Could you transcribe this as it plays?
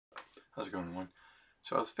How's it going, everyone?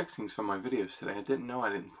 So I was fixing some of my videos today. I didn't know I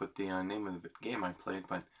didn't put the name of the game I played,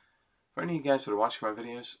 but for any of you guys that are watching my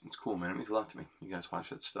videos, it's cool, man. It means a lot to me. You guys watch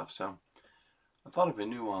that stuff. So I thought of a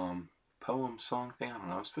new poem song thing. I don't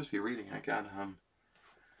know. I was supposed to be reading. I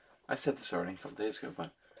said this already a couple days ago,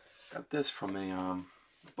 but got this from a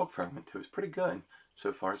book fair I went to. It's pretty good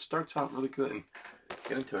so far. It starts out really good and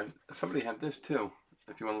get into it. Somebody had this too.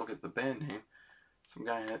 If you want to look at the band name, some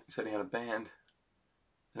guy said he had a band.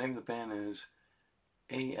 The name of the band is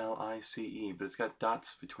ALICE, but it's got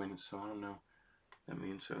dots between it, so I don't know what that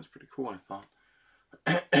means. So it's pretty cool, I thought.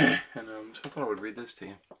 And so I thought I would read this to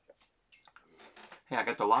you. Hey, I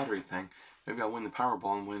got the lottery thing. Maybe I'll win the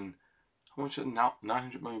Powerball and win, how much is it now?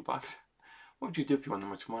 900 million bucks? What would you do if you won that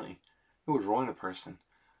much money? It would ruin a person.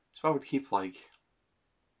 So I would keep well,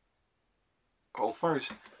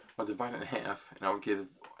 first I'll divide it in half, and I would give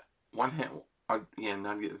one half. I'd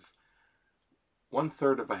give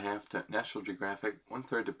 1/3 of a half to National Geographic,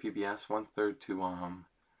 1/3 to PBS, 1/3 to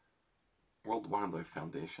World Wildlife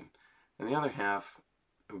Foundation, and the other half,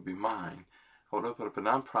 it would be mine. I would open up a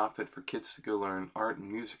non-profit for kids to go learn art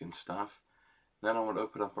and music and stuff. Then I would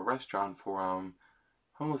open up a restaurant for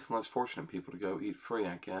homeless and less fortunate people to go eat free,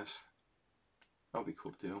 I guess. That would be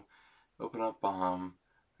cool to do. Open up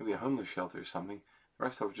maybe a homeless shelter or something. The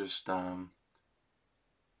rest I would just donate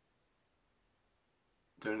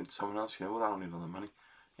to someone else. You know what? I don't need all that money.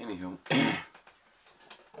 Anywho,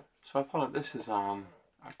 so I thought this is I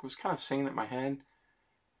was kind of singing it in my head.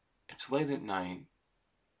 It's late at night,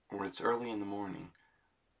 or it's early in the morning.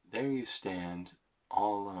 There you stand,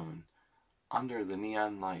 all alone, under the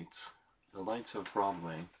neon lights, the lights of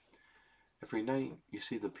Broadway. Every night you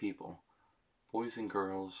see the people, boys and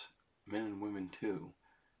girls, men and women too,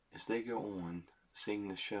 as they go on, seeing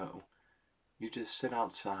the show. You just sit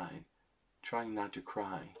outside, trying not to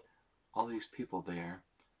cry. All these people there,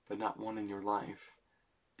 but not one in your life.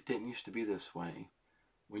 It didn't used to be this way.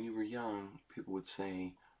 When you were young, people would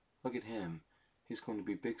say, "Look at him, he's going to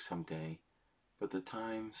be big someday." But the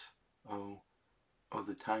times, oh,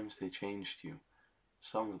 the times they changed you.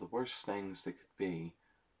 Some of the worst things that could be,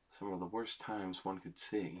 some of the worst times one could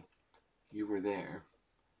see, you were there.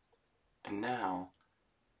 And now,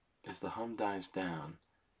 as the hum dies down,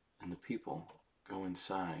 and the people go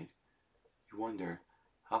inside, you wonder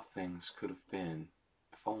how things could have been,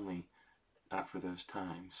 if only not for those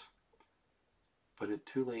times. But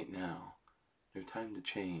it's too late now, no time to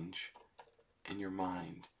change. In your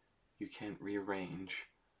mind, you can't rearrange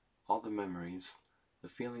all the memories, the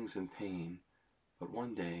feelings and pain, but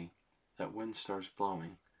one day, that wind starts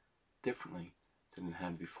blowing, differently than it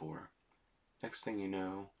had before. Next thing you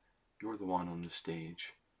know, you're the one on the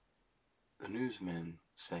stage. The newsmen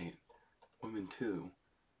say it, women too.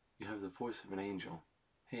 You have the voice of an angel.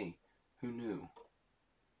 Hey, who knew?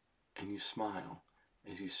 And you smile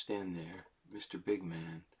as you stand there, Mr. Big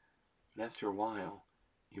Man. But after a while,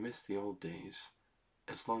 you miss the old days,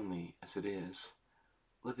 as lonely as it is,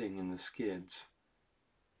 living in the skids,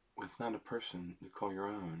 with not a person to call your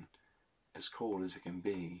own, as cold as it can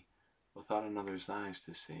be, without another's eyes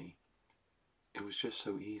to see. It was just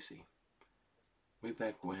so easy. Way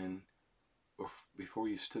back when, before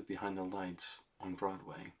you stood behind the lights on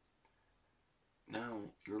Broadway.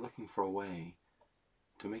 Now you're looking for a way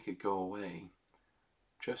to make it go away,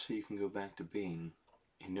 just so you can go back to being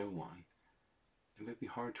a no one. It may be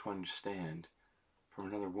hard to understand from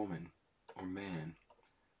another woman or man,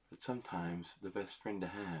 but sometimes the best friend to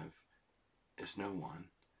have is no one.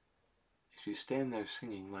 As you stand there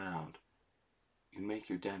singing loud, you make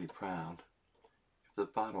your daddy proud. If the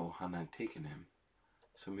bottle had not taken him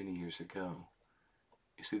so many years ago,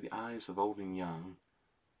 you see the eyes of old and young,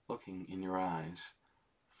 looking in your eyes,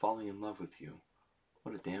 falling in love with you.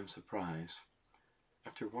 What a damn surprise.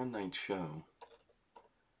 After one night show,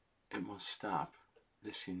 it must stop,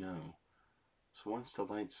 this you know. So once the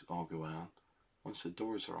lights all go out, once the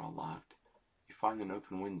doors are all locked, you find an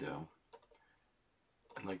open window,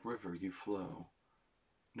 and like river you flow.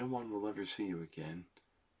 No one will ever see you again.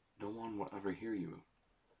 No one will ever hear you.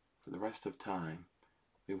 For the rest of time,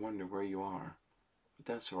 they wonder where you are, but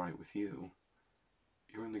that's alright with you.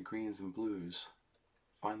 You're in the greens and blues,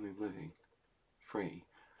 finally living free.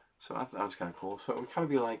 So I thought that was kind of cool. So it would kind of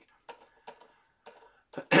be like,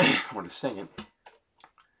 I want to sing it.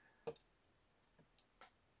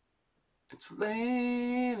 It's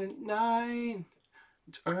late at night,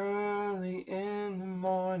 it's early in the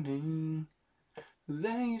morning.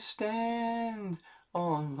 There you stand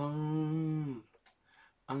all alone,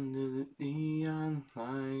 under the neon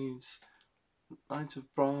lights, lights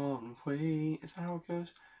of Broadway. Is that how it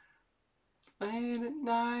goes? It's late at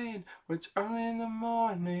night, or it's early in the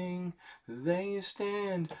morning. There you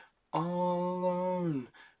stand, all alone,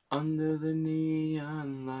 under the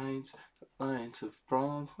neon lights, the lights of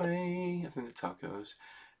Broadway. I think that's how it goes.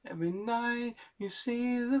 Every night you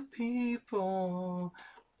see the people,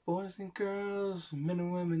 boys and girls, men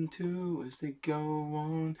and women too, as they go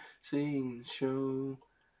on seeing the show.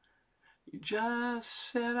 You just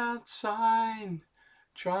sit outside,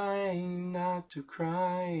 trying not to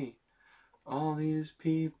cry. All these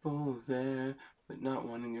people there, but not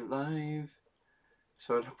one in your life.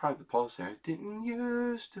 So I'd probably the pulse there. It didn't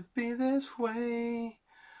used to be this way.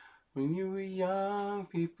 When you were young,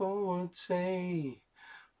 people would say,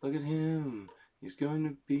 look at him, he's going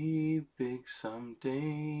to be big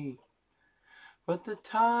someday. But the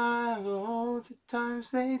times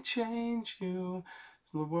they change you.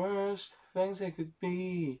 Some of the worst things they could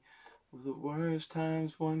be. The worst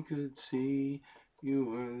times one could see. You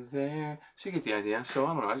were there. So you get the idea. So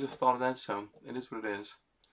I don't know, I just thought of that, so it is what it is.